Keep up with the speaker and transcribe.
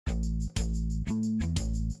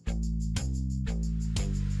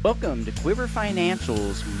Welcome to Quiver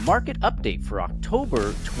Financial's market update for October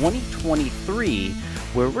 2023,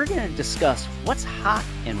 where we're going to discuss what's hot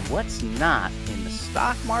and what's not in the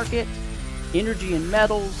stock market, energy and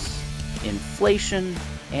metals, inflation,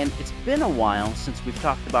 and it's been a while since we've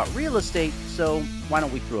talked about real estate, so why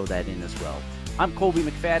don't we throw that in as well. I'm Colby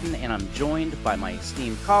McFadden, and I'm joined by my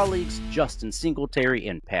esteemed colleagues, Justin Singletary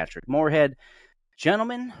and Patrick Moorhead.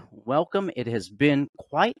 Gentlemen, welcome. It has been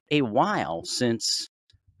quite a while since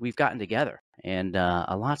we've gotten together, and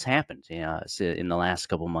a lot's happened in the last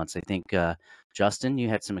couple months. I think, Justin, you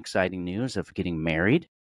had some exciting news of getting married,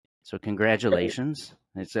 so congratulations.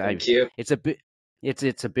 Thank you. It's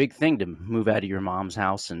a big thing to move out of your mom's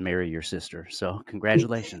house and marry your sister, so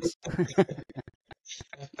congratulations.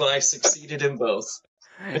 Well, I succeeded in both.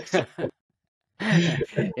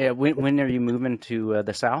 Yeah, when are you moving to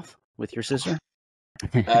the South with your sister?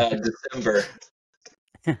 December.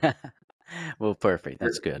 Well, perfect.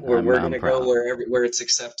 That's good. We're going to go where it's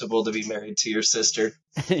acceptable to be married to your sister.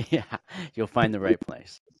 Yeah, you'll find the right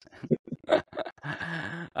place.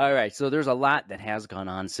 All right, so there's a lot that has gone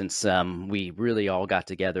on since we really all got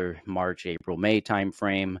together March, April, May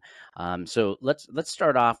timeframe. So let's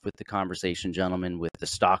start off with the conversation, gentlemen, with the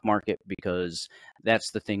stock market, because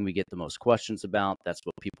that's the thing we get the most questions about. That's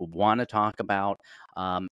what people want to talk about.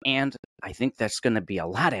 And I think that's going to be a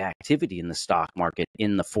lot of activity in the stock market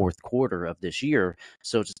in the fourth quarter of this year.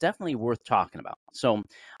 So it's definitely worth talking about. So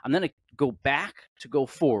I'm going to go back to go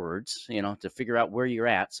forwards, to figure out where you're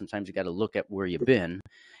at. Sometimes you got to look at where you've been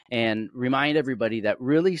and remind everybody that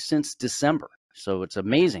really since December, so it's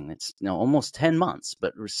amazing. It's almost 10 months,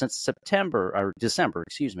 but since December,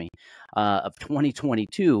 of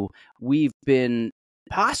 2022, we've been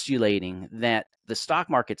postulating that the stock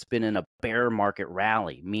market's been in a bear market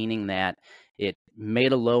rally, meaning that it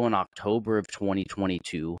made a low in October of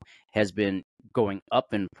 2022, has been going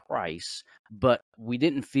up in price, but we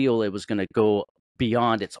didn't feel it was going to go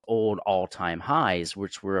beyond its old all-time highs,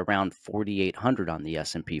 which were around 4,800 on the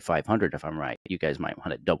S&P 500, if I'm right. You guys might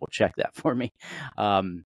want to double check that for me.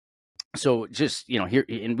 So just, here,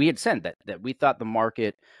 and we had said that we thought the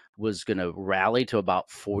market was going to rally to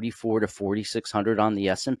about 44 to 4,600 on the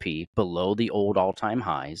S&P, below the old all-time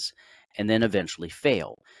highs, and then eventually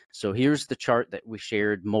fail. So here's the chart that we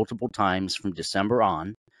shared multiple times from December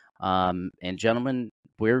on. And gentlemen,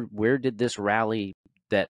 where did this rally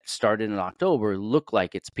that started in October look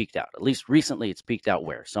like it's peaked out? At least recently it's peaked out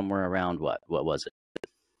where? Somewhere around what? What was it?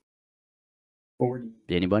 40.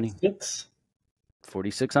 Anybody?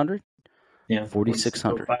 4,600? Yeah.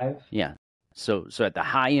 4,600. Yeah. So at the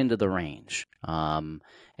high end of the range. And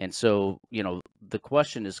so, the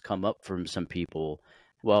question has come up from some people,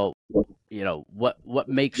 well, what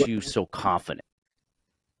makes you so confident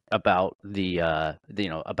about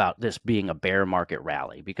about this being a bear market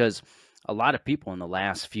rally? Because a lot of people in the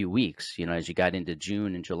last few weeks, as you got into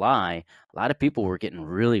June and July, a lot of people were getting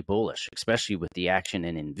really bullish, especially with the action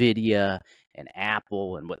in Nvidia and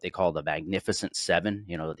Apple and what they call the Magnificent Seven,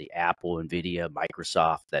 the Apple, Nvidia,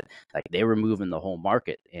 Microsoft, that like they were moving the whole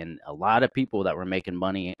market. And a lot of people that were making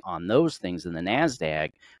money on those things in the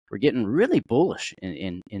NASDAQ were getting really bullish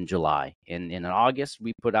in July. And in August,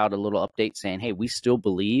 we put out a little update saying, hey, we still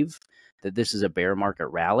believe that this is a bear market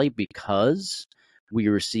rally because we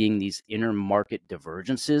were seeing these inner market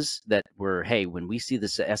divergences that were, hey, when we see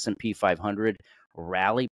this S&P 500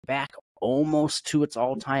 rally back almost to its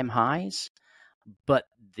all-time highs, but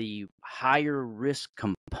the higher risk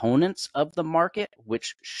components of the market,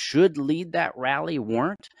 which should lead that rally,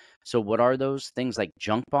 weren't. So what are those things like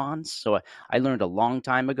junk bonds? So I learned a long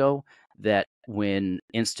time ago that when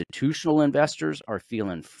institutional investors are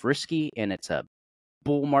feeling frisky and it's a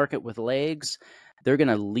bull market with legs, they're going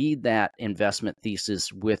to lead that investment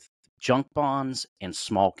thesis with junk bonds and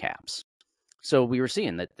small caps. So we were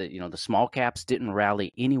seeing that the small caps didn't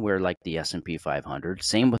rally anywhere like the S&P 500.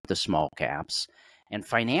 Same with the small caps, and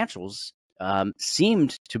financials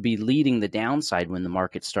seemed to be leading the downside when the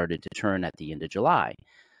market started to turn at the end of July.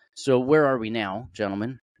 So where are we now,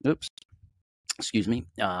 gentlemen? Oops, excuse me.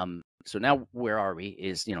 So now where are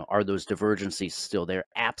we? Are those divergences still there?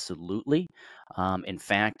 Absolutely. In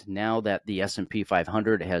fact, now that the S&P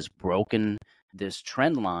 500 has broken this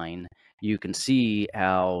trend line, you can see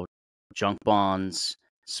how junk bonds,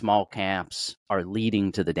 small caps are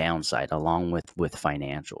leading to the downside along with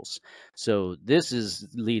financials. So this is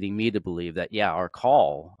leading me to believe that, our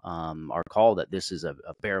call that this is a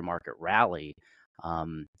bear market rally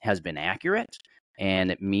has been accurate.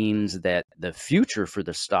 And it means that the future for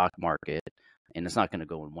the stock market, and it's not going to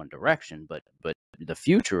go in one direction, but the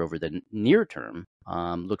future over the near term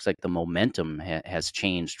looks like the momentum has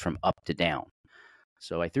changed from up to down.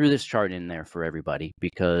 So I threw this chart in there for everybody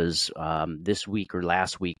because this week or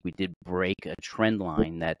last week we did break a trend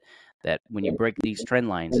line that when you break these trend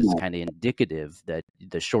lines, it's kind of indicative that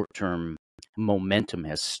the short-term momentum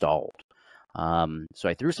has stalled. So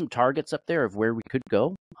I threw some targets up there of where we could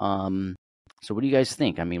go. So what do you guys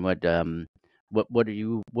think? I mean, what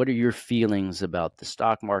are your feelings about the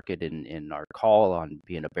stock market and our call on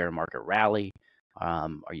being a bear market rally?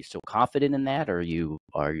 Are you still confident in that, or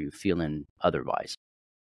are you feeling otherwise?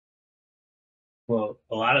 Well,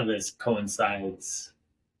 a lot of this coincides,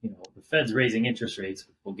 the Fed's raising interest rates,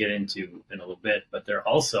 which we'll get into in a little bit, but they're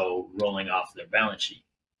also rolling off their balance sheet.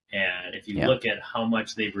 And if you look at how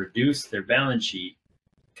much they've reduced their balance sheet,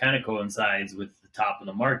 kind of coincides with the top of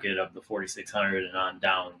the market of the 4,600 and on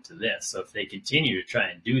down to this. So if they continue to try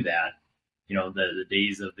and do that, the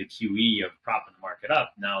days of the QE of propping the market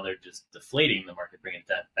up, now they're just deflating the market, bringing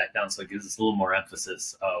that back down. So it gives us a little more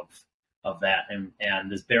emphasis of that.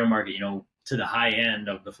 And this bear market, to the high end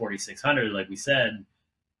of the 4,600, like we said,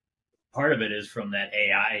 part of it is from that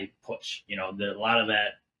AI push. A lot of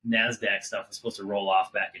that NASDAQ stuff was supposed to roll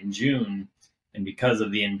off back in June. And because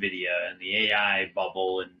of the NVIDIA and the AI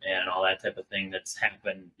bubble and all that type of thing that's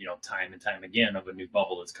happened, time and time again of a new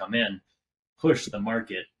bubble that's come in, pushed the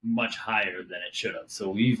market much higher than it should have. So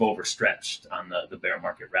we've overstretched on the bear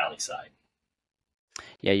market rally side.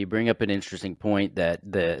 Yeah, you bring up an interesting point that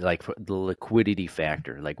the liquidity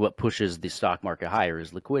factor, like what pushes the stock market higher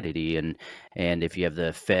is liquidity, and if you have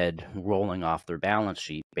the Fed rolling off their balance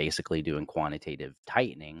sheet, basically doing quantitative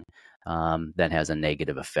tightening, that has a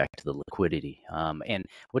negative effect to the liquidity. And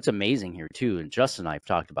what's amazing here too, and Justin and I have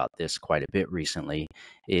talked about this quite a bit recently,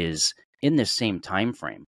 is in this same time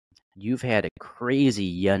frame, you've had a crazy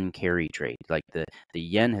yen carry trade. Like the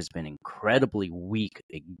yen has been incredibly weak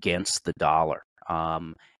against the dollar.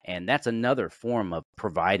 And that's another form of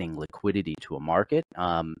providing liquidity to a market.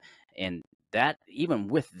 And that, even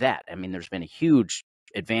with that, I mean, there's been a huge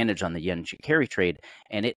advantage on the yen carry trade,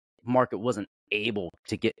 and market wasn't able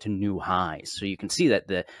to get to new highs. So you can see that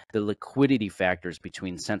the liquidity factors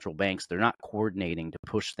between central banks, they're not coordinating to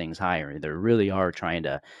push things higher. They really are trying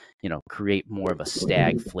to, create more of a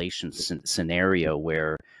stagflation scenario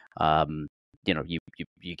where,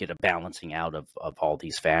 you get a balancing out of all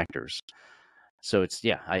these factors. So it's,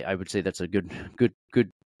 I would say that's a good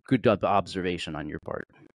observation on your part.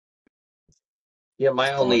 Yeah,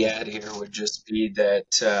 my only add here would just be that,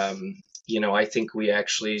 I think we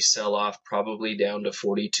actually sell off probably down to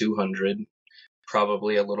 4,200,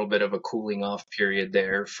 probably a little bit of a cooling off period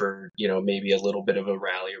there for, maybe a little bit of a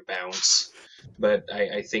rally or bounce. But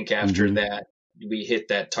I think after that, we hit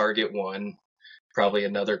that target one, probably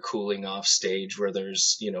another cooling off stage where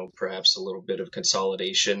there's, perhaps a little bit of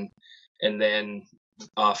consolidation, and then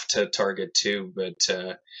off to target two. But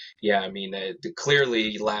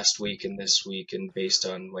clearly last week and this week, and based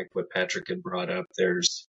on like what Patrick had brought up,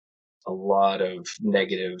 there's a lot of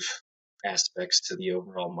negative aspects to the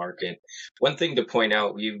overall market. One thing to point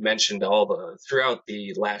out, you've mentioned throughout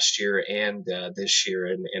the last year and this year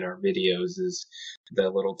in our videos, is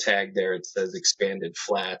the little tag there. It says expanded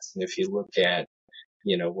flats. And if you look at,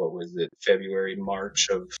 what was it, February, March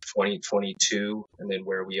of 2022, and then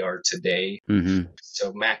where we are today.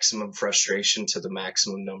 So maximum frustration to the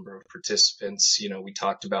maximum number of participants. We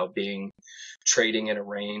talked about trading in a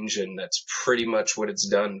range, and that's pretty much what it's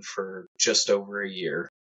done for just over a year.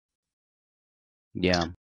 Yeah.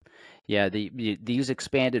 Yeah, these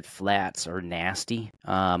expanded flats are nasty,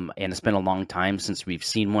 and it's been a long time since we've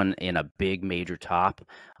seen one in a big major top.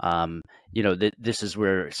 This is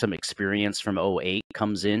where some experience from 2008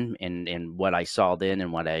 comes in, and what I saw then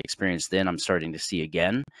and what I experienced then, I'm starting to see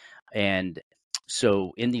again. And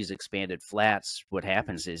so in these expanded flats, what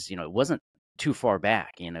happens is, it wasn't too far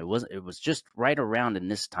back, it was just right around in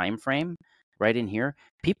this time frame, right in here.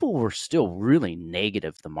 People were still really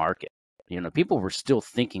negative the market. People were still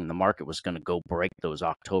thinking the market was going to go break those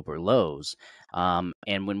October lows. And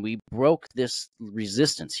when we broke this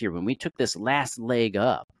resistance here, when we took this last leg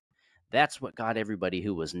up, that's what got everybody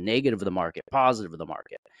who was negative of the market positive of the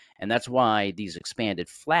market. And that's why these expanded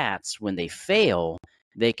flats, when they fail,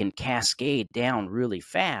 they can cascade down really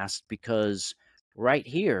fast, because right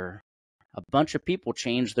here, a bunch of people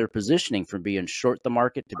changed their positioning from being short the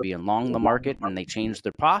market to being long the market, and they changed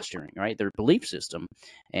their posturing, right? Their belief system,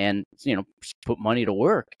 and, put money to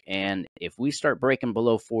work. And if we start breaking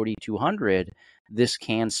below 4,200, this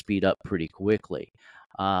can speed up pretty quickly.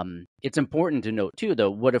 It's important to note too,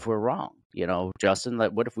 though, what if we're wrong? Justin,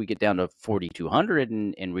 what if we get down to 4,200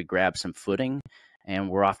 and we grab some footing and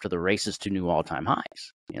we're off to the races to new all-time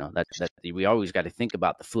highs? That we always got to think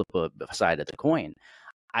about the flip side of the coin.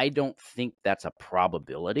 I don't think that's a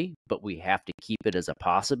probability, but we have to keep it as a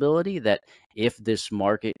possibility that if this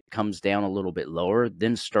market comes down a little bit lower,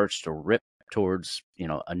 then starts to rip towards,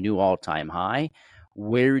 a new all-time high,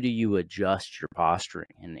 where do you adjust your posturing?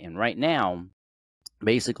 And right now,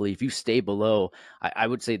 basically, if you stay below, I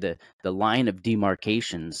would say the line of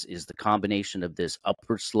demarcations is the combination of this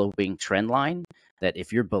upward sloping trend line, that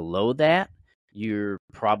if you're below that, you're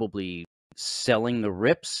probably selling the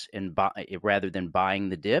rips and rather than buying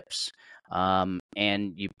the dips.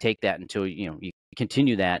 And you take that until, you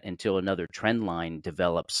continue that until another trend line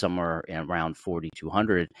develops somewhere around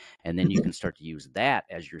 4,200. And then you can start to use that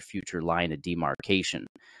as your future line of demarcation.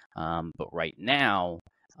 But right now,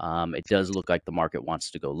 it does look like the market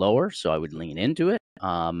wants to go lower, so I would lean into it.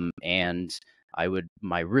 And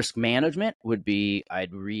my risk management would be,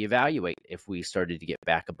 I'd reevaluate if we started to get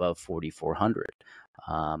back above 4,400.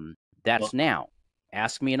 That's now.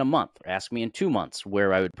 Ask me in a month, or ask me in 2 months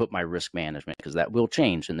where I would put my risk management, because that will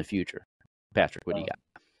change in the future. Patrick, what do you got?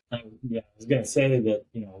 Yeah, I was going to say that,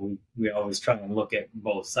 we always try and look at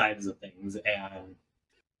both sides of things. And,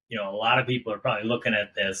 a lot of people are probably looking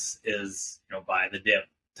at this as, buy the dip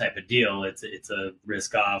type of deal. It's a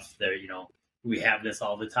risk off there. We have this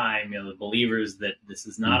all the time. The believers that this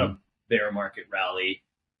is not a bear market rally.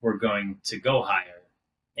 We're going to go higher.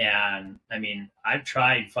 And I mean, I've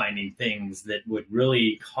tried finding things that would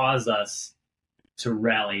really cause us to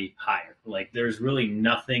rally higher. Like, there's really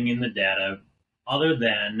nothing in the data other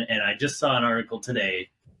than, and I just saw an article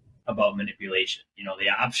today about manipulation. The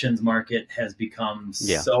options market has become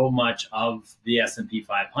so much of the S&P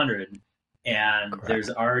 500. And Correct. There's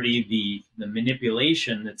already the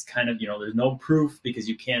manipulation that's kind of, there's no proof because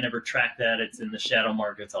you can't ever track that. It's in the shadow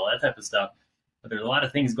markets, all that type of stuff. But there's a lot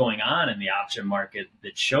of things going on in the option market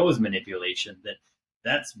that shows manipulation.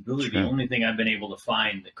 That's really the only thing I've been able to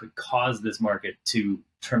find that could cause this market to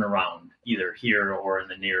turn around, either here or in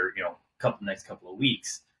the near, next couple of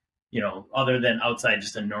weeks, other than outside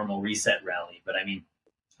just a normal reset rally. But I mean,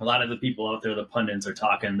 a lot of the people out there, the pundits, are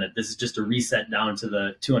talking that this is just a reset down to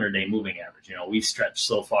the 200-day moving average. We've stretched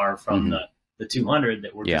so far from the 200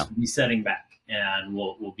 that we're just resetting back, and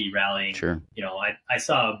we'll be rallying. Sure. I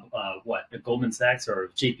saw at Goldman Sachs or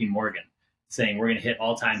JP Morgan saying we're going to hit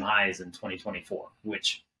all-time highs in 2024,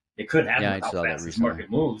 which it could happen with how fast this market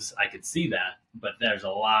moves. I could see that, but there's a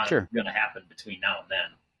lot going to happen between now and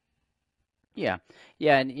then. Yeah.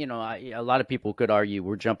 And, a lot of people could argue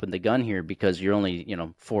we're jumping the gun here because you're only,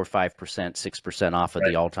 4 or 5%, 6% off of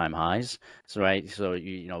the all-time highs. So, right. So,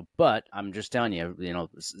 but I'm just telling you,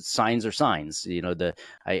 signs are signs.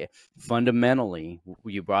 Fundamentally,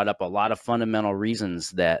 you brought up a lot of fundamental reasons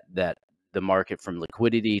that the market, from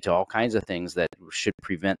liquidity to all kinds of things, that should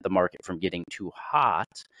prevent the market from getting too hot.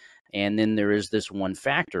 And then there is this one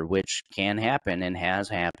factor, which can happen and has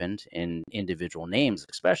happened in individual names,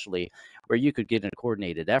 especially, where you could get a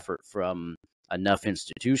coordinated effort from enough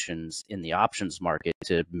institutions in the options market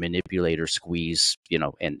to manipulate or squeeze,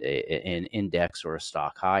 an index or a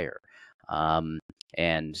stock higher.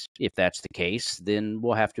 And if that's the case, then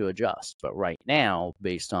we'll have to adjust. But right now,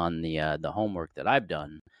 based on the homework that I've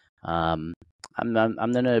done, I'm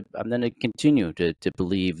gonna continue to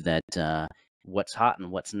believe that what's hot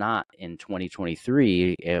and what's not in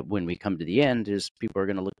 2023, when we come to the end, is people are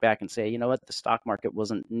going to look back and say, you know what, the stock market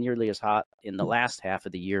wasn't nearly as hot in the last half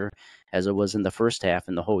of the year as it was in the first half,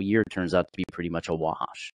 and the whole year turns out to be pretty much a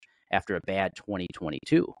wash after a bad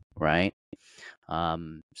 2022, right?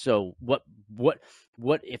 So what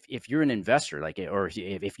if you're an investor, or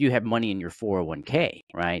if you have money in your 401k,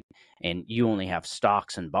 right, and you only have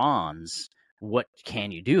stocks and bonds, what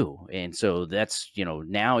can you do? And so that's,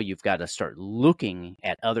 now you've got to start looking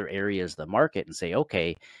at other areas of the market and say,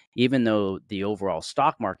 okay, even though the overall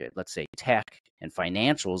stock market, let's say tech and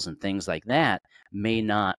financials and things like that, may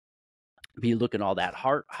not be looking all that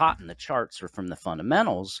hot in the charts or from the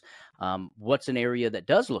fundamentals, what's an area that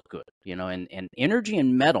does look good? And energy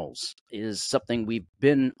and metals is something we've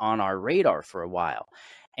been on our radar for a while.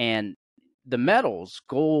 And the metals,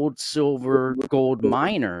 gold, silver, gold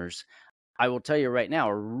miners, I will tell you right now,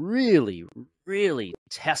 are really, really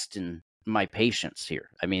testing my patience here.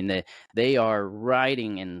 I mean, they are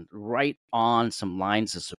riding and right on some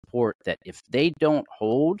lines of support that if they don't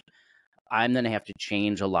hold, I'm going to have to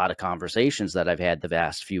change a lot of conversations that I've had the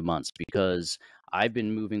last few months, because I've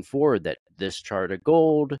been moving forward that this chart of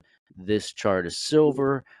gold, this chart of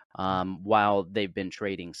silver, while they've been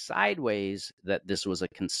trading sideways, that this was a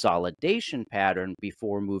consolidation pattern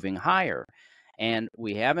before moving higher. And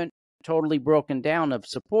we haven't totally broken down of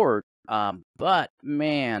support, but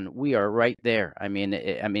man, we are right there. I mean,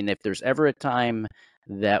 if there's ever a time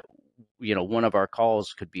that one of our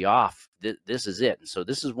calls could be off. This is it. And so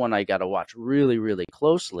this is one I got to watch really, really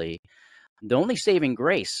closely. The only saving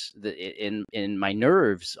grace in my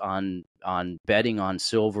nerves on betting on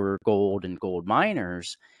silver, gold, and gold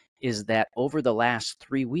miners is that over the last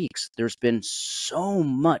 3 weeks, there's been so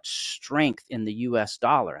much strength in the U.S.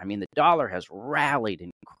 dollar. I mean, the dollar has rallied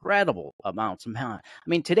incredible amounts. I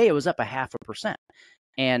mean, today it was up 0.5%.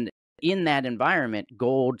 And in that environment,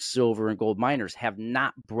 gold, silver, and gold miners have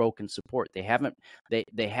not broken support. They haven't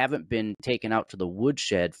been taken out to the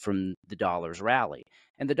woodshed from the dollar's rally.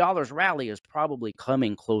 And the dollar's rally is probably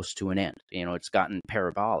coming close to an end. It's gotten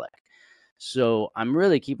parabolic. So I'm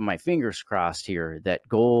really keeping my fingers crossed here that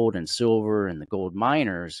gold and silver and the gold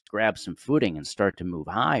miners grab some footing and start to move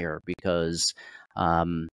higher, because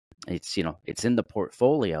it's in the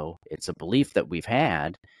portfolio. It's a belief that we've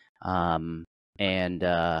had, I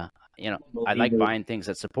like buying things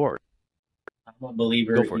that support. I'm a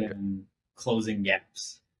believer in closing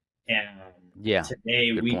gaps, and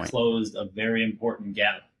today we closed a very important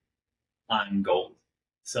gap on gold.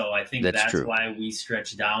 So I think that's why we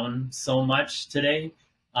stretched down so much today.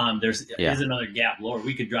 There's another gap lower.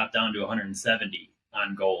 We could drop down to 170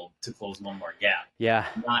 on gold to close one more gap. Yeah,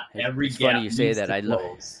 not every it's gap funny you say that.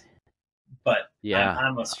 But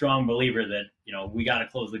I'm a strong believer that we got to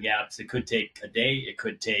close the gaps. It could take a day. It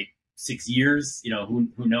could take 6 years. Who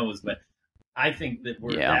knows? But I think that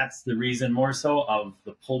that's the reason more so of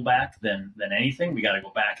the pullback than anything. We got to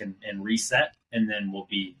go back and reset, and then we'll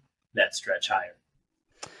be that stretch higher.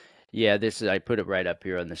 Yeah, I put it right up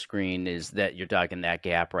here on the screen, is that you're talking that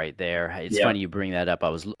gap right there. It's funny you bring that up. I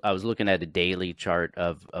was looking at a daily chart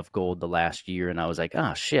of gold the last year, and I was like,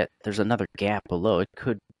 oh shit, there's another gap below. It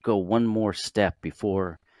could go one more step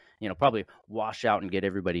before, probably wash out and get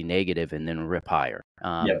everybody negative and then rip higher.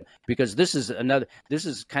 Because this is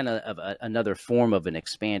kind of another form of an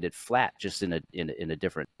expanded flat, just in a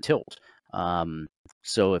different tilt.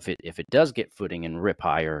 So if it does get footing and rip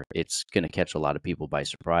higher, it's going to catch a lot of people by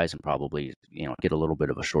surprise and probably get a little bit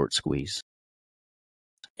of a short squeeze.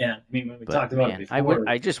 Yeah, I mean, when we talked about it before,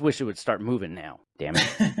 I just wish it would start moving now. Damn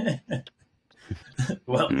it.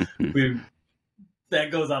 Well, that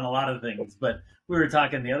goes on a lot of things, but we were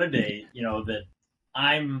talking the other day, that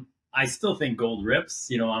I still think gold rips.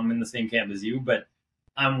 I'm in the same camp as you, but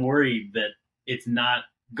I'm worried that it's not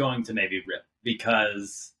going to maybe rip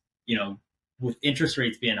because with interest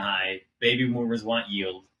rates being high, baby boomers want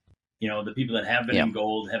yield. The people that have been in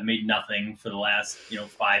gold have made nothing for the last,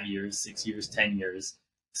 5 years, 6 years, 10 years.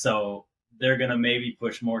 So they're going to maybe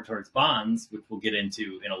push more towards bonds, which we'll get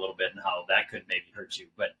into in a little bit and how that could maybe hurt you.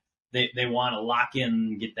 But they want to lock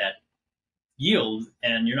in, get that yield,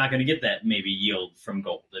 and you're not going to get that maybe yield from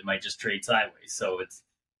gold. It might just trade sideways. So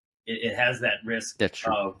it has that risk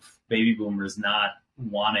of baby boomers not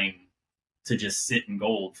wanting to just sit in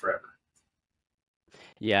gold forever.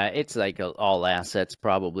 Yeah, it's like all assets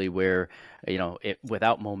probably where,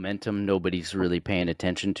 without momentum, nobody's really paying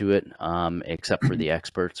attention to it, except for the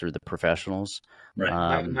experts or the professionals. Right.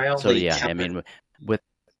 I mean, with.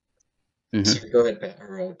 Sorry, go ahead, Pat,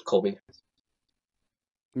 or Colby.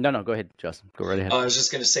 No, go ahead, Justin. Go right ahead. I was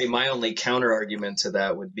just going to say my only counter argument to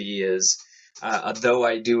that would be though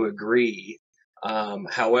I do agree,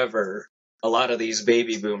 however, a lot of these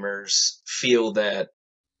baby boomers feel that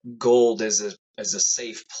gold is a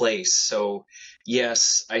safe place. So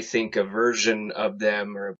yes, I think a version of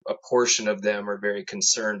them or a portion of them are very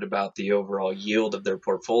concerned about the overall yield of their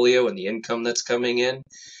portfolio and the income that's coming in.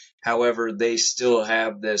 However, they still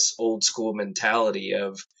have this old school mentality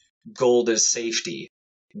of gold is safety.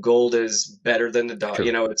 Gold is better than the dollar.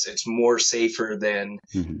 It's more safer than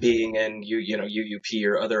being in UUP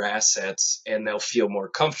or other assets, and they'll feel more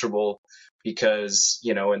comfortable because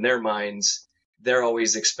in their minds they're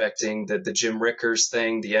always expecting that the Jim Rickers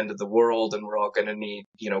thing, the end of the world, and we're all going to need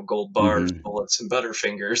gold bars, bullets, and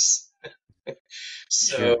butterfingers.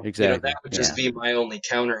 So exactly. That would just be my only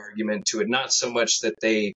counter argument to it. Not so much that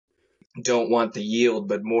they don't want the yield,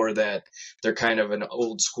 but more that they're kind of an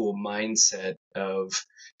old school mindset of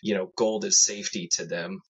gold is safety to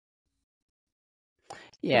them.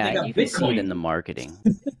 Yeah, you can see it in the marketing.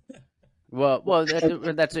 well,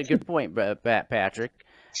 that's a good point, Patrick.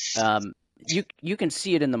 You can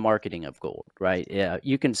see it in the marketing of gold, right? Yeah,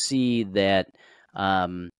 you can see that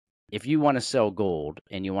if you want to sell gold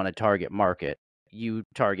and you want to target market, you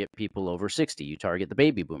target people over 60. You target the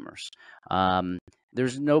baby boomers.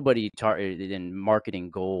 There's nobody in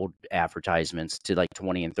marketing gold advertisements to like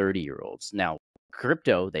 20 and 30-year-olds. Now,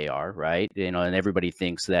 crypto, they are, right? And everybody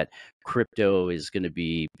thinks that crypto is going to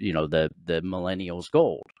be, the millennials'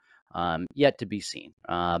 gold. Yet to be seen.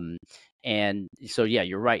 And so, yeah,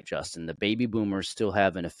 you're right, Justin. The baby boomers still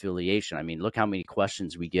have an affiliation. I mean, look how many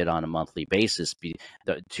questions we get on a monthly basis.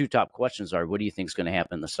 The two top questions are, what do you think is going to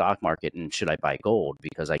happen in the stock market? And should I buy gold?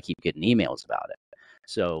 Because I keep getting emails about it.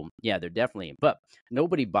 So yeah, they're definitely, but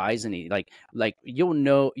nobody buys any, like you'll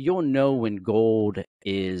know when gold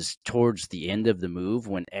is towards the end of the move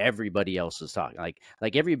when everybody else is talking.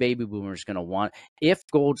 Like every baby boomer is going to want, if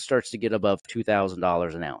gold starts to get above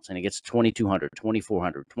 $2,000 an ounce and it gets 2,200,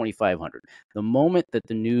 2,400, 2,500, the moment that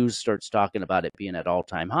the news starts talking about it being at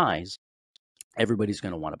all-time highs, everybody's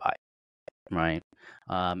going to want to buy it, right?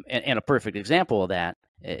 And a perfect example of that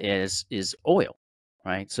is oil,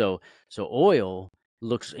 right? So oil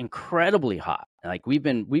looks incredibly hot. Like we've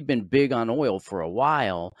been big on oil for a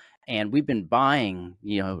while, and we've been buying,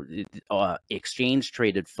 exchange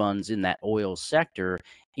traded funds in that oil sector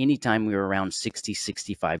anytime we were around 60,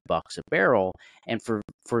 65 bucks a barrel. And for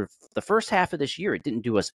the first half of this year, it didn't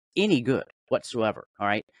do us any good whatsoever. All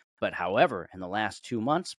right. But however, in the last 2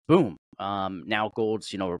 months, boom, now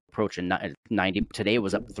gold's, approaching 90. Today it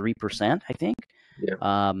was up 3%, I think.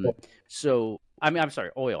 Yeah. So, I'm sorry,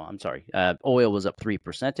 oil. Oil was up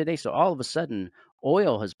 3% today. So all of a sudden,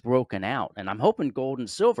 oil has broken out, and I'm hoping gold and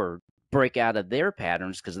silver break out of their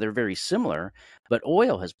patterns because they're very similar. But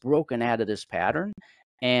oil has broken out of this pattern,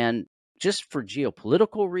 and just for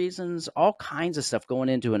geopolitical reasons, all kinds of stuff going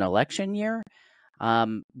into an election year.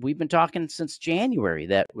 We've been talking since January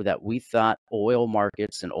that we thought oil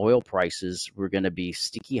markets and oil prices were going to be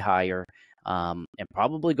sticky higher, and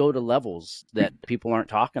probably go to levels that people aren't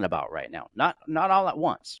talking about right now. Not all at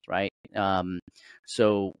once, right?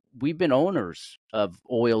 So we've been owners of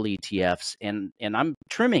oil ETFs, and I'm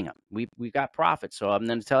trimming them. We've got profits, so I'm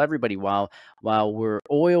going to tell everybody while we're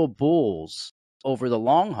oil bulls over the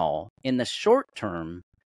long haul, in the short term,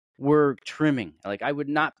 we're trimming. Like I would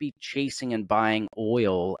not be chasing and buying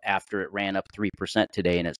oil after it ran up 3%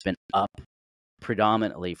 today, and it's been up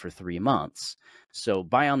predominantly for 3 months. So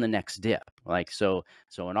buy on the next dip. So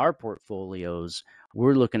in our portfolios,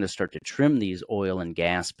 we're looking to start to trim these oil and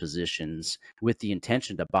gas positions with the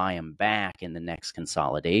intention to buy them back in the next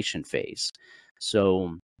consolidation phase.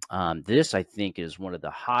 So this, I think, is one of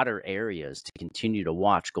the hotter areas to continue to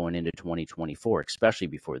watch going into 2024, especially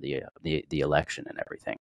before the election and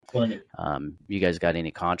everything. You guys got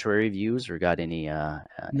any contrary views or got any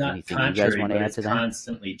anything you guys want to add to that? It's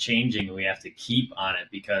constantly changing, and we have to keep on it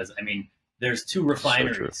because there's 2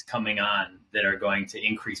 refineries coming on that are going to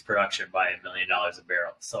increase production by $1 million a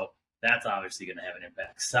barrel. So that's obviously going to have an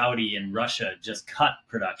impact. Saudi and Russia just cut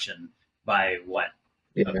production by what?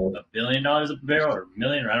 $1 billion a barrel or $1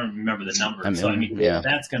 million? I don't remember the number. That's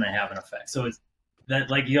going to have an effect. So it's that,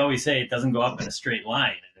 like you always say, it doesn't go up in a straight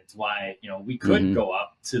line. It's why, we could go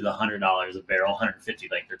up to the $100 a barrel, 150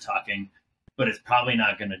 like they're talking, but it's probably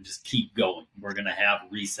not going to just keep going. We're going to have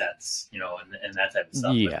resets, and that type of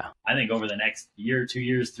stuff. Yeah. But I think over the next year, 2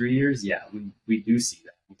 years, 3 years, we do see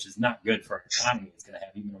that, which is not good for our economy. It's going to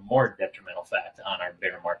have even a more detrimental effect on our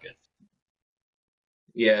bear market.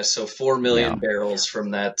 Yeah, so 4 million barrels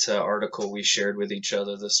from that article we shared with each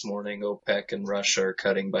other this morning. OPEC and Russia are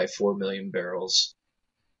cutting by 4 million barrels.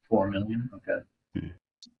 4 million? Okay.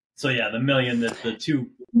 So the million that the 2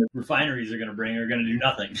 refineries are going to bring are going to do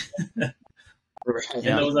nothing. And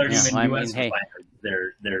those aren't even U.S.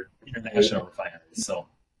 refineries; they're international refineries. So.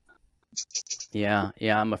 Yeah,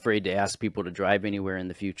 I'm afraid to ask people to drive anywhere in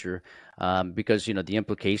the future because the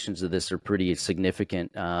implications of this are pretty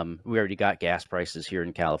significant. We already got gas prices here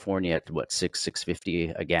in California at what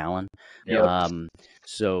 $6.50 a gallon.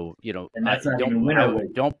 So and that's not even winter.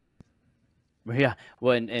 Yeah,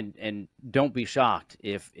 well, and don't be shocked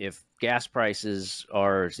if gas prices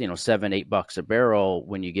are $7-8 a barrel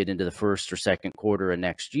when you get into the first or second quarter of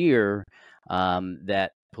next year.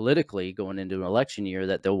 That politically going into an election year,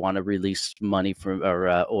 that they'll want to release money from or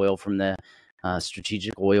oil from the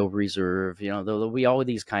strategic oil reserve. There'll be all of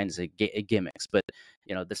these kinds of gimmicks, but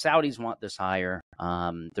the Saudis want this higher.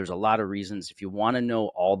 There's a lot of reasons. If you want to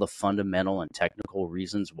know all the fundamental and technical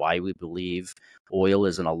reasons why we believe oil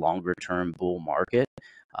is in a longer term bull market,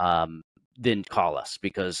 then call us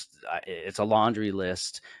because it's a laundry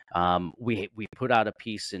list. We put out a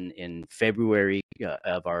piece in February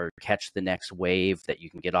of our Catch the Next Wave that you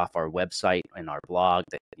can get off our website and our blog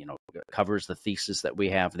that covers the thesis that we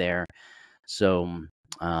have there. So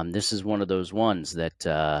this is one of those ones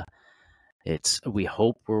that we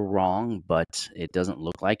hope we're wrong, but it doesn't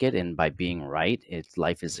look like it. And by being right,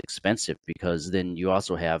 life is expensive because then you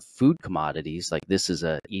also have food commodities. Like this is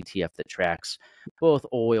a ETF that tracks both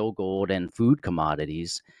oil, gold, and food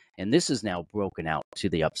commodities. And this is now broken out to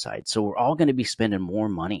the upside. So we're all going to be spending more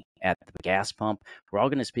money at the gas pump. We're all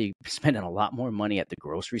going to be spending a lot more money at the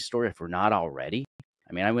grocery store if we're not already.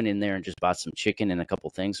 I mean, I went in there and just bought some chicken and a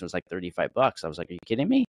couple things. It was like $35. I was like, are you kidding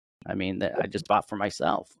me? I mean, I just bought for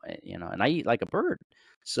myself, and I eat like a bird.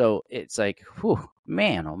 So it's like, whew,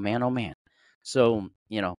 man, oh man, oh man. So,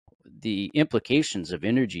 the implications of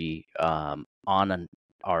energy on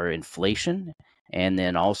our inflation, and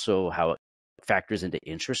then also how it factors into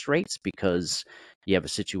interest rates, because you have a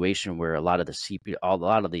situation where a lot of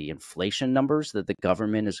the inflation numbers that the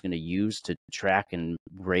government is going to use to track and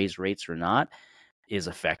raise rates or not is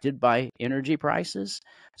affected by energy prices.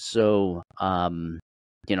 So, I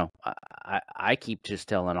keep just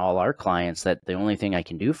telling all our clients that the only thing I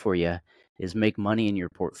can do for you is make money in your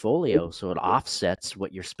portfolio so it offsets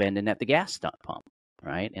what you're spending at the gas pump,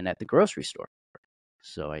 right? And at the grocery store.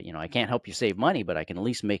 So, I can't help you save money, but I can at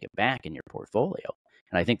least make it back in your portfolio.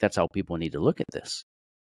 And I think that's how people need to look at this.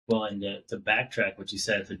 Well, and to backtrack what you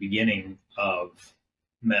said at the beginning of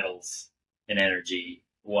metals and energy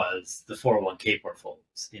was the 401k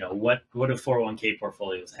portfolios. What do 401k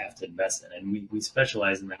portfolios have to invest in? And we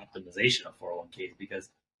specialize in the optimization of 401ks because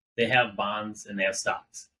they have bonds and they have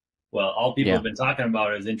stocks. Well, all people have been talking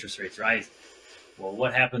about is interest rates rising. Well,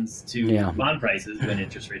 what happens to bond prices when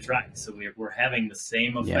interest rates rise? So we're having the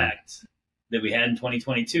same effect that we had in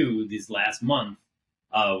 2022, this last month,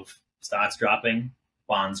 of stocks dropping,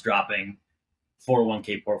 bonds dropping,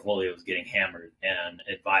 401k portfolios getting hammered, and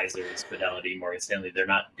advisors, Fidelity, Morgan Stanley, they're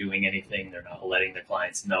not doing anything. They're not letting their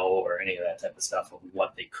clients know or any of that type of stuff of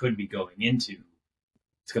what they could be going into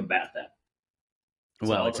to combat that.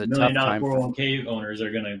 Well, so it's a $1 tough million time. 401k owners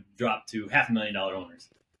are going to drop to $500,000 owners.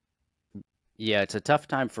 Yeah, it's a tough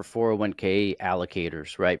time for 401k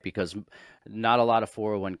allocators, right? Because not a lot of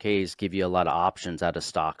 401ks give you a lot of options out of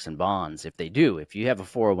stocks and bonds. If they do, if you have a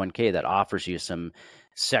 401k that offers you some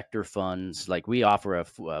sector funds, like we offer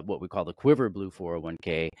what we call the Quiver Blue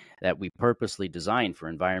 401k that we purposely designed for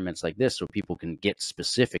environments like this, so people can get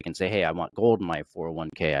specific and say, hey, I want gold in my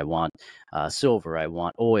 401k, I want silver, I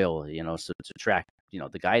want oil, so to track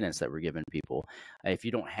the guidance that we're giving people. If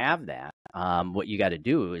you don't have that, what you got to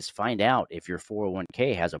do is find out if your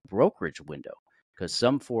 401k has a brokerage window, because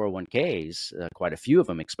some 401ks, quite a few of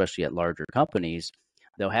them, especially at larger companies,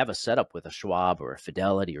 they'll have a setup with a Schwab or a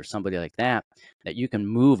Fidelity or somebody like that you can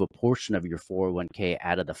move a portion of your 401k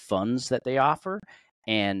out of the funds that they offer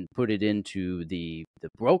and put it into the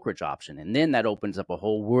brokerage option. And then that opens up a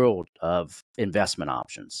whole world of investment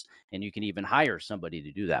options. And you can even hire somebody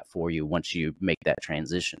to do that for you once you make that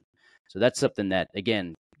transition. So that's something that,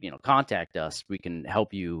 again, contact us. We can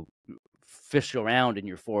help you fish around in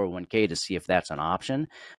your 401k to see if that's an option.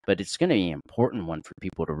 But it's going to be an important one for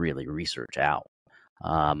people to really research out.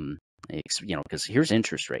 Because here's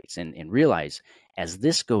interest rates, and realize as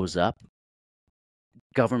this goes up,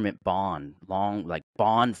 government bond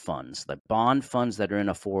funds that are in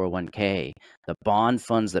a 401k, the bond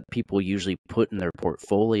funds that people usually put in their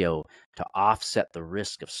portfolio to offset the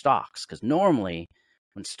risk of stocks, because normally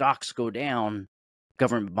when stocks go down,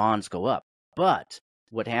 government bonds go up. But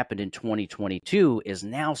what happened in 2022 is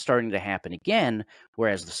now starting to happen again,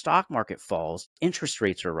 whereas the stock market falls, interest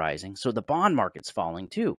rates are rising, so the bond market's falling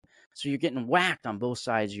too. So you're getting whacked on both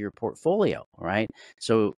sides of your portfolio, right?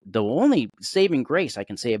 So the only saving grace I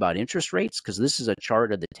can say about interest rates, because this is a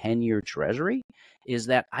chart of the 10-year Treasury, is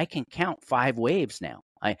that I can count 5 waves now.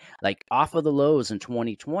 I like off of the lows in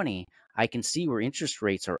 2020, I can see where interest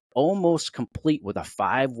rates are almost complete with a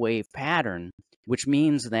 5-wave pattern, which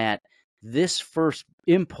means that this first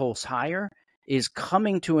impulse higher is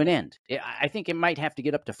coming to an end. I think it might have to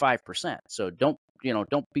get up to 5%. So don't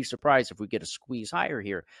be surprised if we get a squeeze higher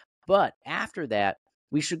here. But after that,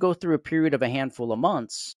 we should go through a period of a handful of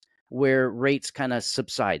months where rates kind of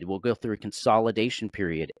subside. We'll go through a consolidation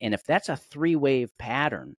period. And if that's a 3-wave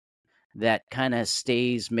pattern that kind of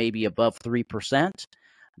stays maybe above 3%,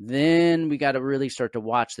 then we got to really start to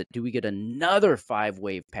watch that. Do we get another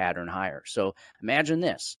 5-wave pattern higher? So imagine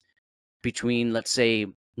this. Between, let's say,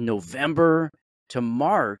 November to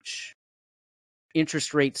March,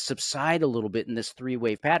 interest rates subside a little bit in this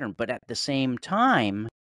 3-wave pattern. But at the same time,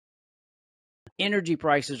 energy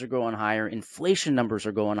prices are going higher, inflation numbers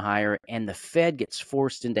are going higher, and the Fed gets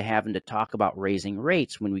forced into having to talk about raising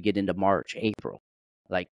rates when we get into March, April.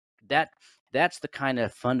 Like that's the kind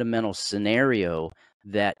of fundamental scenario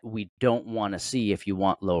that we don't want to see if you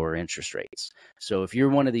want lower interest rates. So if you're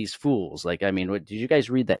one of these fools, did you guys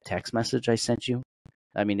read that text message I sent you?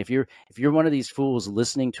 I mean, if you're one of these fools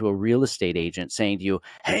listening to a real estate agent saying to you,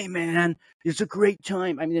 "Hey, man, it's a great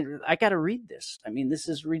time," I mean, I got to read this. I mean, this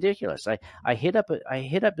is ridiculous. I hit up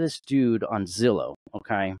this dude on Zillow.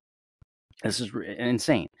 Okay, this is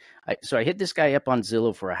insane. So I hit this guy up on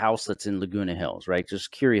Zillow for a house that's in Laguna Hills, right?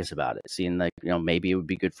 Just curious about it, seeing like, maybe it would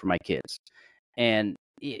be good for my kids. And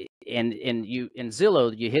you in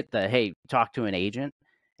Zillow, you hit the, hey, talk to an agent,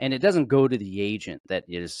 and it doesn't go to the agent that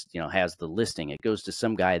is, has the listing. It goes to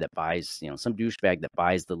some guy that buys, some douchebag that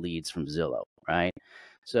buys the leads from Zillow, right?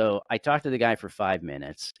 So I talked to the guy for 5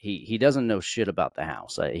 minutes. He doesn't know shit about the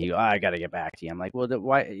house. I got to get back to you. I'm like, well,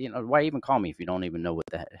 why even call me if you don't even know what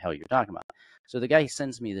the hell you're talking about? So the guy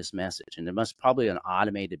sends me this message, and it must probably an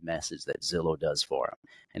automated message that Zillow does for him.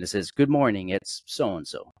 And it says, "Good morning, it's so and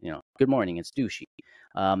so. Good morning, it's douchey.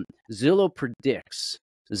 Zillow predicts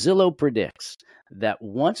that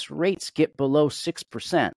once rates get below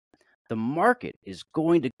 6%, the market is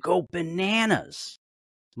going to go bananas.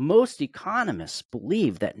 Most economists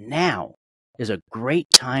believe that now is a great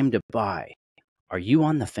time to buy. Are you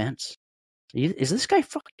on the fence?" Is this guy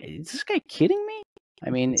kidding me? I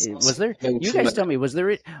mean, was there? You guys tell me, was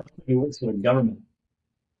there? He works for the government.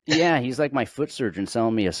 Yeah, he's like my foot surgeon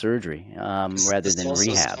selling me a surgery rather than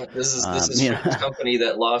rehab. This is a company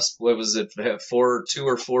that lost, what was it, $2 or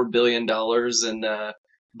 $4 billion in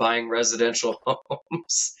buying residential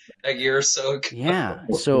homes a year or so ago. Yeah,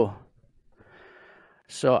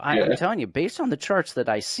 so I'm telling you, based on the charts that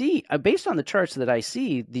I see,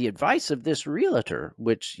 the advice of this realtor,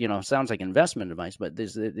 which sounds like investment advice, but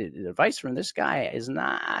the advice from this guy is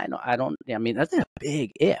not. I mean, that's a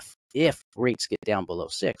big if. If rates get down below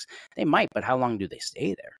 6, they might, but how long do they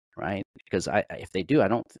stay there, right? Because if they do, I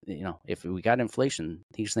don't. If we got inflation,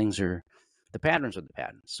 these things are the patterns are the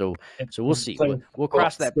patterns. So we'll see. We'll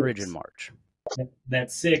cross that bridge in March.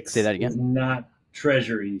 That 6 Say that again. Is not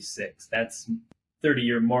Treasury 6. That's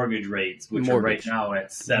 30-year mortgage rates, which are right now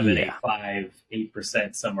at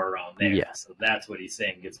 8%, somewhere around there. Yeah. So that's what he's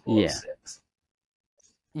saying gets below 6.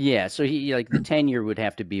 Yeah. So he the 10-year would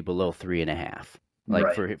have to be below 3.5.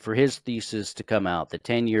 Like for his thesis to come out, the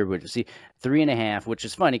 10-year would see 3.5, which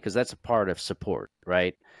is funny because that's a part of support,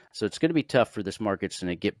 right? So it's going to be tough for this market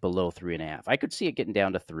to get below 3.5. I could see it getting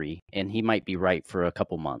down to 3, and he might be right for a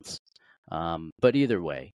couple months. But either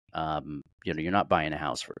way, you're not buying a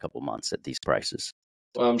house for a couple months at these prices.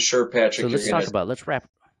 Well, I'm sure, Patrick. So let's wrap.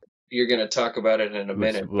 You're going to talk about it in a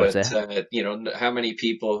minute, what's but how many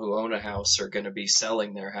people who own a house are going to be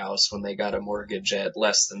selling their house when they got a mortgage at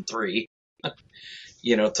less than 3?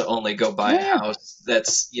 To only go buy a house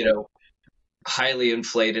that's highly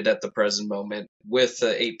inflated at the present moment with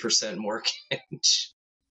an 8% mortgage.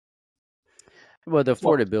 Well, the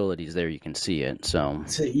affordability is there; you can see it. So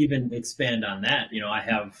to even expand on that, I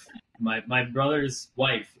have my brother's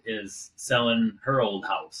wife is selling her old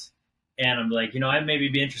house, and I'm like, I'd maybe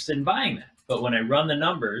be interested in buying that. But when I run the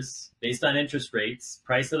numbers based on interest rates,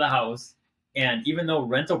 price of the house, and even though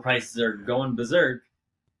rental prices are going berserk,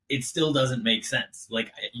 it still doesn't make sense.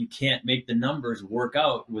 Like, you can't make the numbers work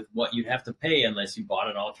out with what you'd have to pay unless you bought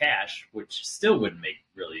it all cash, which still wouldn't make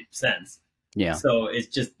really sense. Yeah. So it's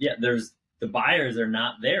just, the buyers are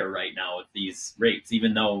not there right now with these rates,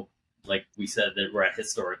 even though, like we said, that we're at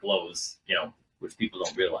historic lows, which people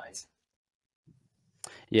don't realize.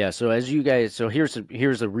 Yeah. So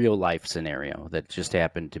here's a real life scenario that just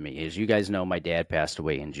happened to me. As you guys know, my dad passed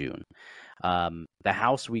away in June. The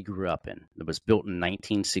house we grew up in, it was built in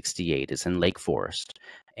 1968. It's in Lake Forest,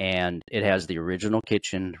 and it has the original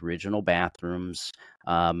kitchen, original bathrooms.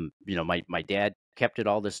 My dad kept it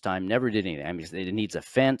all this time, never did anything. I mean, it needs a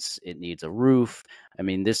fence, it needs a roof. I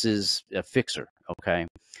mean, this is a fixer. Okay.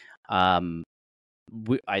 I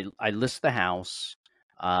list the house.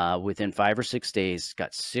 Within 5 or 6 days,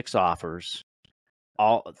 got 6 offers.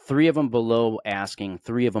 3 of them below asking,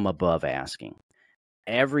 3 of them above asking.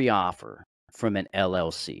 Every offer from an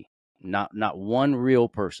LLC, not one real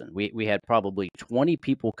person. We had probably 20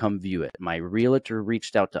 people come view it. My realtor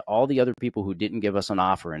reached out to all the other people who didn't give us an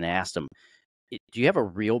offer and asked them, do you have a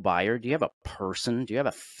real buyer? Do you have a person? Do you have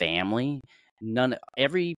a family?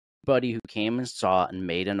 Everybody who came and saw and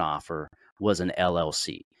made an offer was an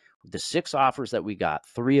LLC. The 6 offers that we got,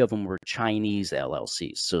 3 of them were Chinese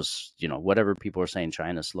LLCs. So, whatever people are saying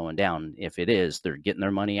China's slowing down, if it is, they're getting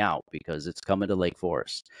their money out because it's coming to Lake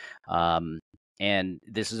Forest. And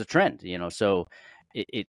this is a trend, so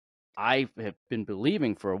I have been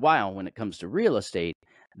believing for a while when it comes to real estate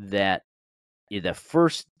that the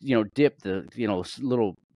first, dip, the,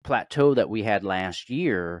 little plateau that we had last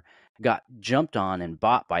year, got jumped on and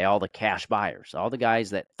bought by all the cash buyers. All the guys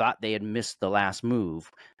that thought they had missed the last move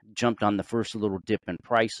jumped on the first little dip in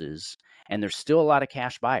prices. And there's still a lot of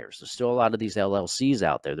cash buyers. There's still a lot of these LLCs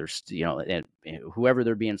out there. There's, and whoever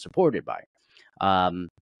they're being supported by.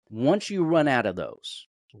 Once you run out of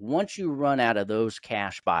those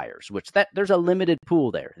cash buyers, which there's a limited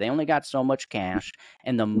pool there. They only got so much cash.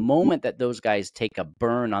 And the moment that those guys take a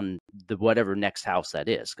burn on the whatever next house that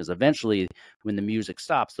is, because eventually when the music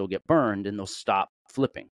stops, they'll get burned and they'll stop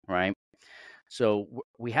flipping, right? So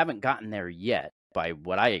we haven't gotten there yet by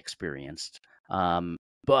what I experienced.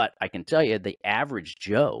 But I can tell you the average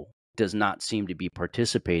Joe does not seem to be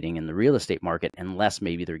participating in the real estate market unless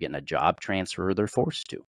maybe they're getting a job transfer or they're forced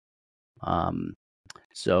to.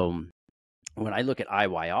 So when I look at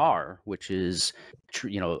IYR, which is,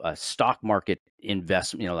 a stock market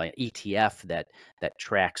investment, like ETF that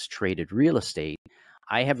tracks traded real estate,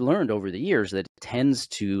 I have learned over the years that it tends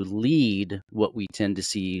to lead what we tend to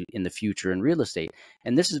see in the future in real estate.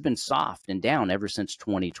 And this has been soft and down ever since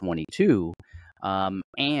 2022.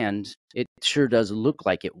 And it sure does look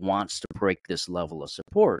like it wants to break this level of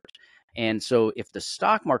support. And so if the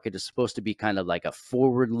stock market is supposed to be kind of like a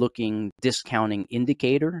forward-looking discounting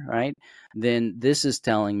indicator, right, then this is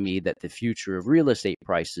telling me that the future of real estate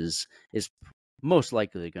prices is most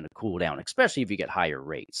likely going to cool down, especially if you get higher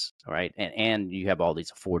rates, all right, and you have all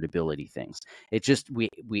these affordability things. It just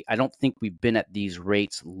I don't think we've been at these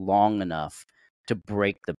rates long enough to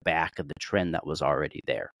break the back of the trend that was already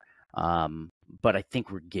there. But I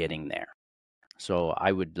think we're getting there. So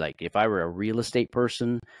I would, like, if I were a real estate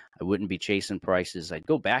person, I wouldn't be chasing prices. I'd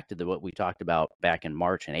go back to what we talked about back in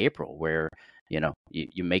March and April, where,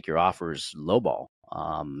 you make your offers lowball,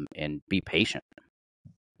 and be patient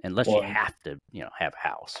unless you have to, have a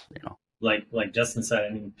house, Like Justin said, I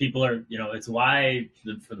mean, people are, it's why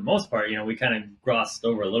for the most part, we kind of glossed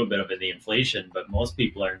over a little bit of the inflation, but most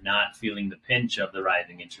people are not feeling the pinch of the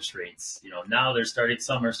rising interest rates. Now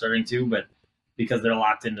some are starting to, but because they're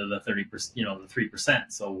locked into the 30%, the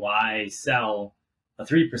 3%. So why sell a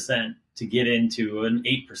 3% to get into an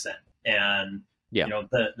 8%? And,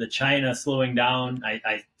 the China slowing down,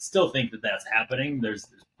 I still think that that's happening. There's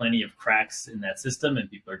plenty of cracks in that system, and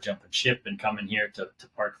people are jumping ship and coming here to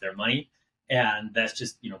park their money. And that's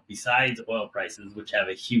just, besides oil prices, which have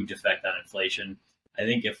a huge effect on inflation, I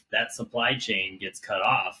think if that supply chain gets cut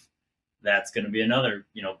off, that's going to be another,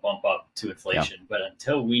 bump up to inflation. Yeah. But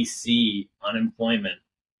until we see unemployment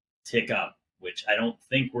tick up, which I don't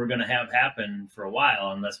think we're going to have happen for a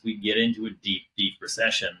while, unless we get into a deep, deep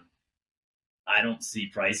recession, I don't see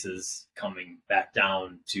prices coming back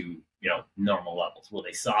down to, normal levels. Will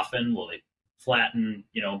they soften? Will they flatten?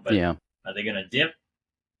 But are they going to dip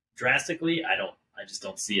drastically? I just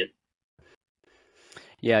don't see it.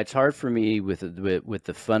 Yeah, it's hard for me with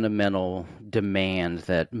the fundamental demand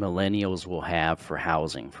that millennials will have for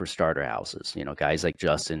housing, for starter houses. Guys like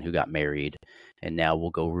Justin who got married and now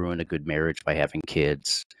will go ruin a good marriage by having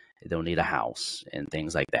kids. They'll need a house and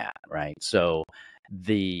things like that, right? So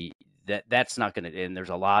that's not going to, and there's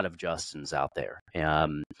a lot of Justins out there,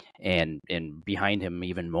 and behind him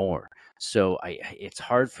even more. So it's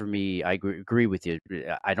hard for me. I agree with you.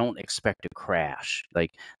 I don't expect a crash.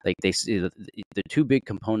 Like they say, the two big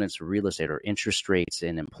components of real estate are interest rates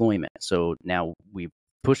and employment. So now we've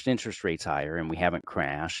pushed interest rates higher and we haven't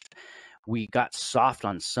crashed. We got soft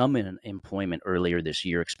on some employment earlier this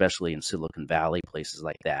year, especially in Silicon Valley, places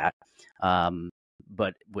like that.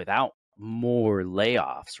 But without more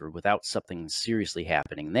layoffs or without something seriously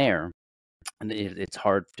happening there, and it's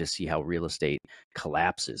hard to see how real estate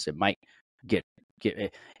collapses. It might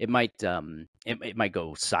it might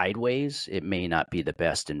go sideways. It may not be the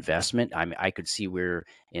best investment. I mean, I could see where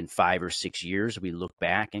in 5 or 6 years we look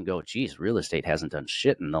back and go, geez, real estate hasn't done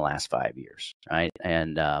shit in the last 5 years, right?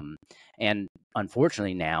 And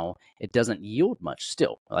unfortunately now it doesn't yield much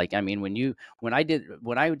still. Like, I mean, when I did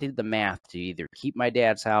the math to either keep my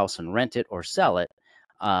dad's house and rent it or sell it,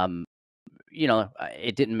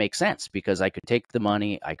 it didn't make sense because I could take the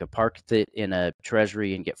money, I could park it in a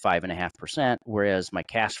treasury and get 5.5%, whereas my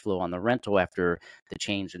cash flow on the rental after the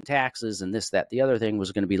change in taxes and this, that, the other thing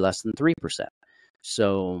was going to be less than 3%.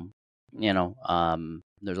 So,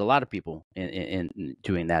 there's a lot of people in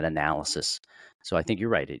doing that analysis. So I think you're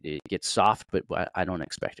right. It gets soft, but I don't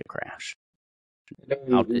expect a crash.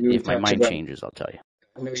 If my mind changes, I'll tell you.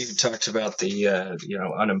 I know you talked about the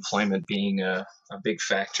unemployment being a big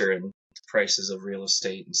factor in prices of real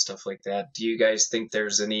estate and stuff like that. Do you guys think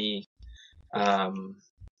there's any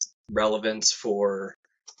relevance for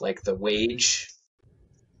like the wage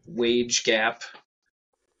gap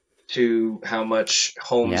to how much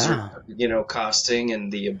homes Yeah. are, costing,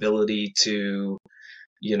 and the ability to,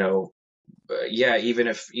 you know, yeah, even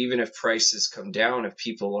if prices come down, if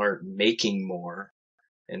people aren't making more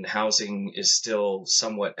and housing is still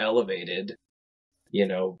somewhat elevated,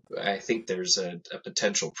 I think there's a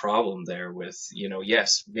potential problem there with,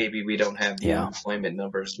 yes, maybe we don't have the Yeah. unemployment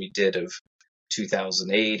numbers we did of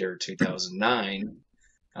 2008 or 2009.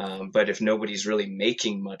 But if nobody's really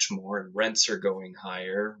making much more and rents are going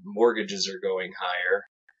higher, mortgages are going higher,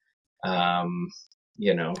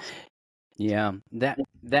 you know, Yeah,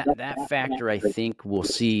 that factor I think we'll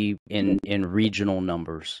see in regional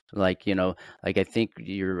numbers. Like I think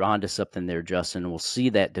you're onto something there, Justin. We'll see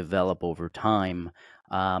that develop over time.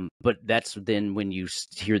 But that's then when you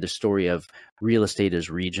hear the story of real estate as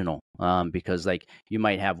regional, because like you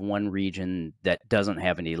might have one region that doesn't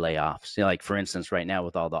have any layoffs. Like for instance, right now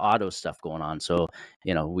with all the auto stuff going on. So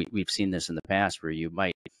we've seen this in the past where you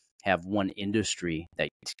might have one industry that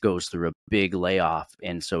goes through a big layoff.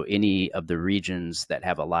 And so any of the regions that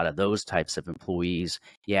have a lot of those types of employees,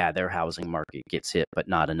 yeah, their housing market gets hit, but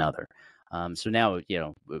not another. So now,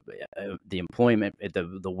 the employment,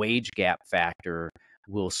 the wage gap factor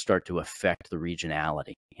will start to affect the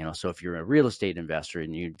regionality. So if you're a real estate investor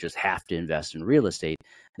and you just have to invest in real estate,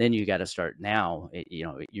 then you got to start now,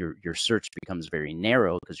 your search becomes very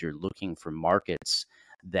narrow because you're looking for markets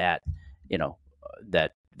that,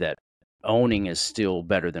 that owning is still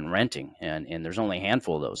better than renting, and there's only a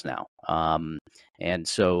handful of those now. And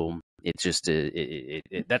so it's just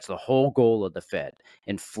that's the whole goal of the Fed.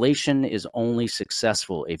 Inflation is only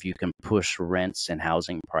successful if you can push rents and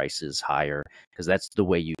housing prices higher, because that's the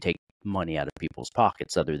way you take money out of people's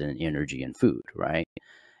pockets, other than energy and food, right?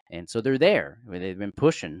 And so they're there. They've been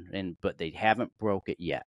pushing, but they haven't broke it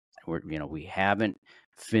yet. We haven't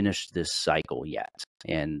finished this cycle yet,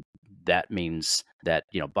 and that means that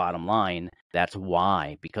bottom line, that's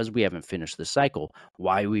why, because we haven't finished the cycle,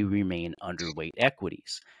 why we remain underweight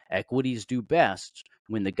equities. Equities do best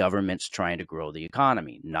when the government's trying to grow the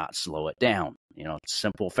economy, not slow it down.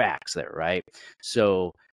 Simple facts there, right?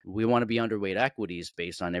 So we want to be underweight equities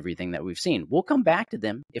based on everything that we've seen. We'll come back to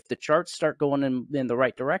them. If the charts start going in the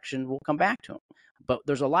right direction, we'll come back to them. But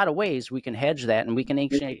there's a lot of ways we can hedge that, and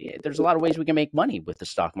there's a lot of ways we can make money with the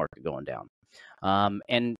stock market going down.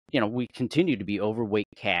 And we continue to be overweight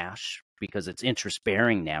cash because it's interest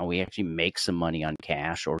bearing now. We actually make some money on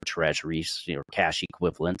cash or treasuries, cash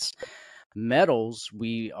equivalents. Metals,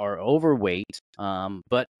 we are overweight,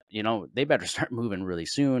 but they better start moving really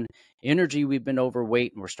soon. Energy, we've been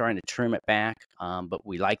overweight and we're starting to trim it back, but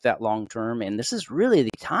we like that long term. And this is really the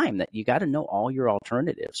time that you got to know all your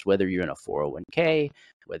alternatives, whether you're in a 401k,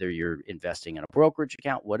 whether you're investing in a brokerage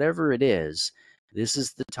account, whatever it is. This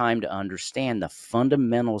is the time to understand the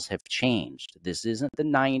fundamentals have changed. This isn't the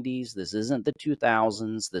 90s. This isn't the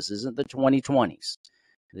 2000s. This isn't the 2020s.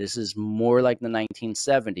 This is more like the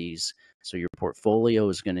 1970s. So your portfolio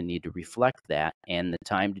is going to need to reflect that. And the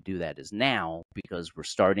time to do that is now, because we're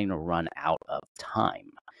starting to run out of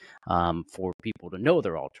time for people to know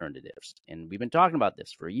their alternatives. And we've been talking about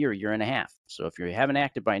this for a year and a half. So if you haven't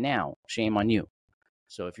acted by now, shame on you.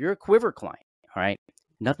 So if you're a Quiver client, all right,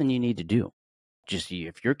 nothing you need to do. Just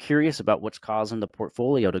if you're curious about what's causing the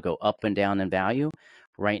portfolio to go up and down in value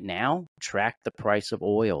right now, track the price of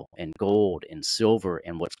oil and gold and silver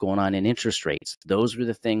and what's going on in interest rates. Those are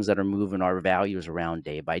the things that are moving our values around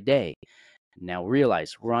day by day. Now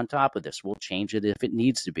realize we're on top of this. We'll change it if it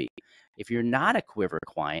needs to be. If you're not a Quiver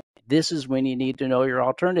client, this is when you need to know your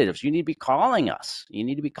alternatives. You need to be calling us. You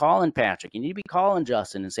need to be calling Patrick. You need to be calling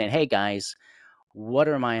Justin and saying, hey guys, what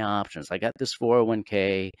are my options? I got this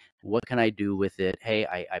 401k. What can I do with it? Hey,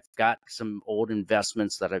 I've got some old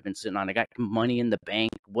investments that I've been sitting on. I got money in the bank.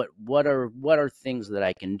 What are things that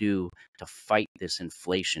I can do to fight this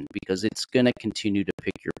inflation? Because it's going to continue to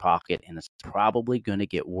pick your pocket, and it's probably going to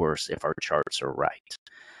get worse if our charts are right.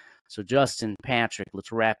 So Justin, Patrick,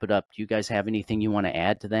 let's wrap it up. Do you guys have anything you want to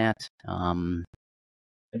add to that? I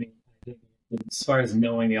mean, as far as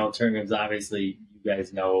knowing the alternatives, obviously, you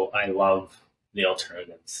guys know I love the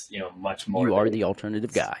alternatives, much more. You are the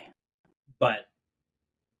alternative guy. But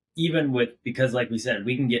even because like we said,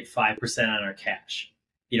 we can get 5% on our cash.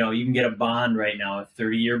 You can get a bond right now, a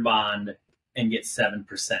 30-year bond, and get 7%.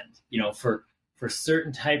 For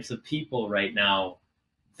certain types of people right now,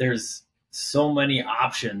 there's so many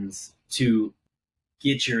options to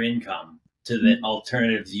get your income to the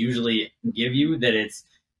alternatives usually give you that it's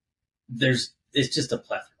just a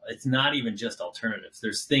plethora. It's not even just alternatives.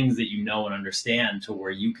 There's things that and understand to where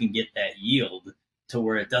you can get that yield to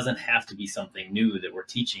where it doesn't have to be something new that we're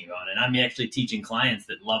teaching you on. And I'm actually teaching clients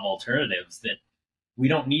that love alternatives that we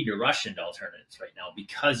don't need to rush into alternatives right now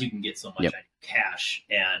because you can get so much Yep. on cash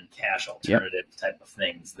and cash alternative type of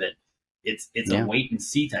things that it's a wait and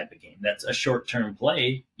see type of game. That's a short-term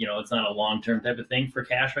play. You know, it's not a long-term type of thing for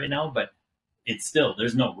cash right now, but it's still,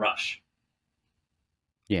 there's no rush.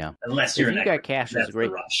 Yeah. Unless you're if you got cash, that's is great.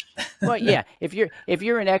 the rush. Well, yeah. If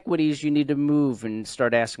you're in equities, you need to move and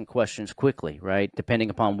start asking questions quickly, right? Depending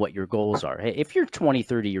upon what your goals are. Hey, if you're 20,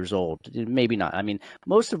 30 years old, maybe not. I mean,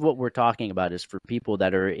 most of what we're talking about is for people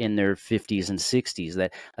that are in their 50s and 60s.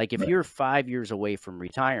 That, like, if you're 5 years away from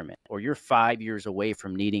retirement, or you're 5 years away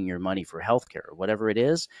from needing your money for healthcare, or whatever it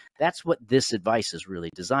is, that's what this advice is really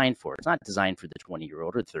designed for. It's not designed for the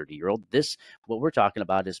 20-year-old or 30-year-old. What we're talking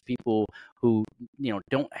about is people who,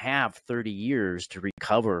 don't have 30 years to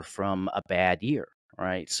recover from a bad year,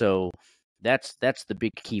 right? So that's the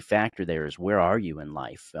big key factor there, is where are you in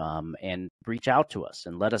life? And reach out to us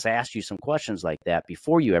and let us ask you some questions like that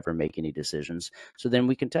before you ever make any decisions. So then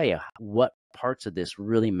we can tell you what parts of this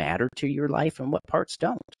really matter to your life and what parts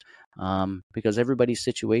don't, because everybody's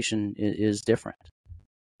situation is different.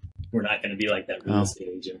 We're not going to be like that real estate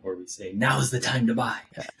agent where we say, now is the time to buy.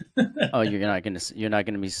 Oh, you're not going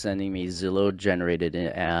to be sending me Zillow generated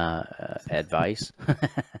advice.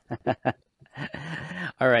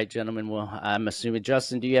 All right, gentlemen. Well, I'm assuming,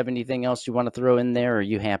 Justin, do you have anything else you want to throw in there, or are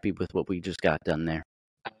you happy with what we just got done there?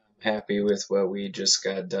 Happy with what we just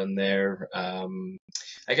got done there.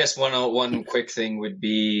 I guess one quick thing would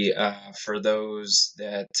be for those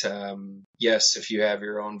that, yes, if you have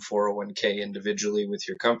your own 401k individually with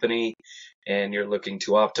your company and you're looking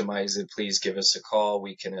to optimize it, please give us a call.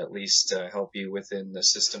 We can at least help you within the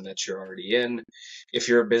system that you're already in. If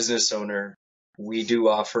you're a business owner, we do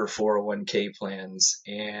offer 401k plans,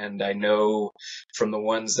 and I know from the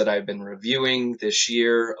ones that I've been reviewing this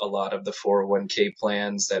year, a lot of the 401k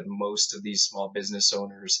plans that most of these small business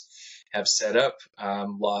owners have set up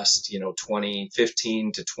lost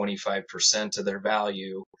 15 to 25% of their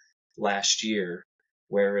value last year,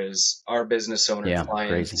 whereas our business owner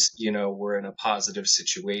clients, we're in a positive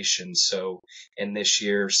situation. So, and this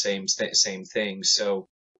year, same thing. So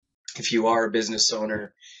if you are a business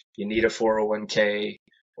owner, you need a 401k,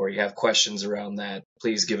 or you have questions around that,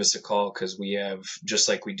 please give us a call, because we have, just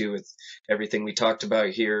like we do with everything we talked about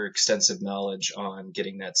here, extensive knowledge on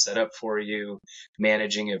getting that set up for you,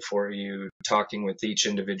 managing it for you, talking with each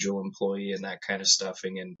individual employee and that kind of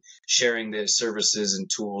stuffing, and sharing the services and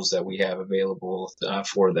tools that we have available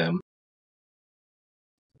for them.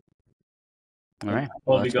 All right.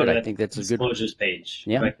 Well, that's good. I think that's a good disclosures page.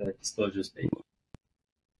 Yeah. Back to the disclosures page.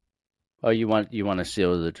 Oh, you want to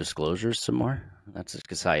show the disclosures some more? That's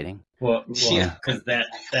exciting. Well, because that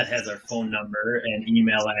has our phone number and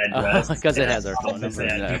email address. Because it has our phone number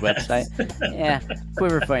and our website. Yeah,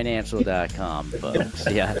 quiverfinancial.com,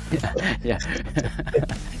 folks. Yeah.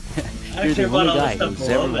 You're the only guy who's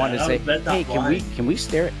ever wanted to say, "Hey, can we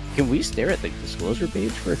stare at the disclosure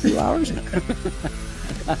page for a few hours?" All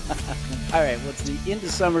right. Well, it's the end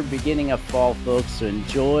of summer, beginning of fall, folks. So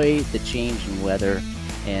enjoy the change in weather.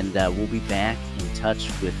 And we'll be back in touch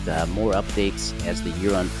with more updates as the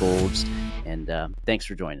year unfolds. And thanks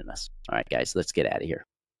for joining us. All right, guys, let's get out of here.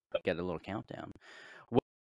 Got a little countdown.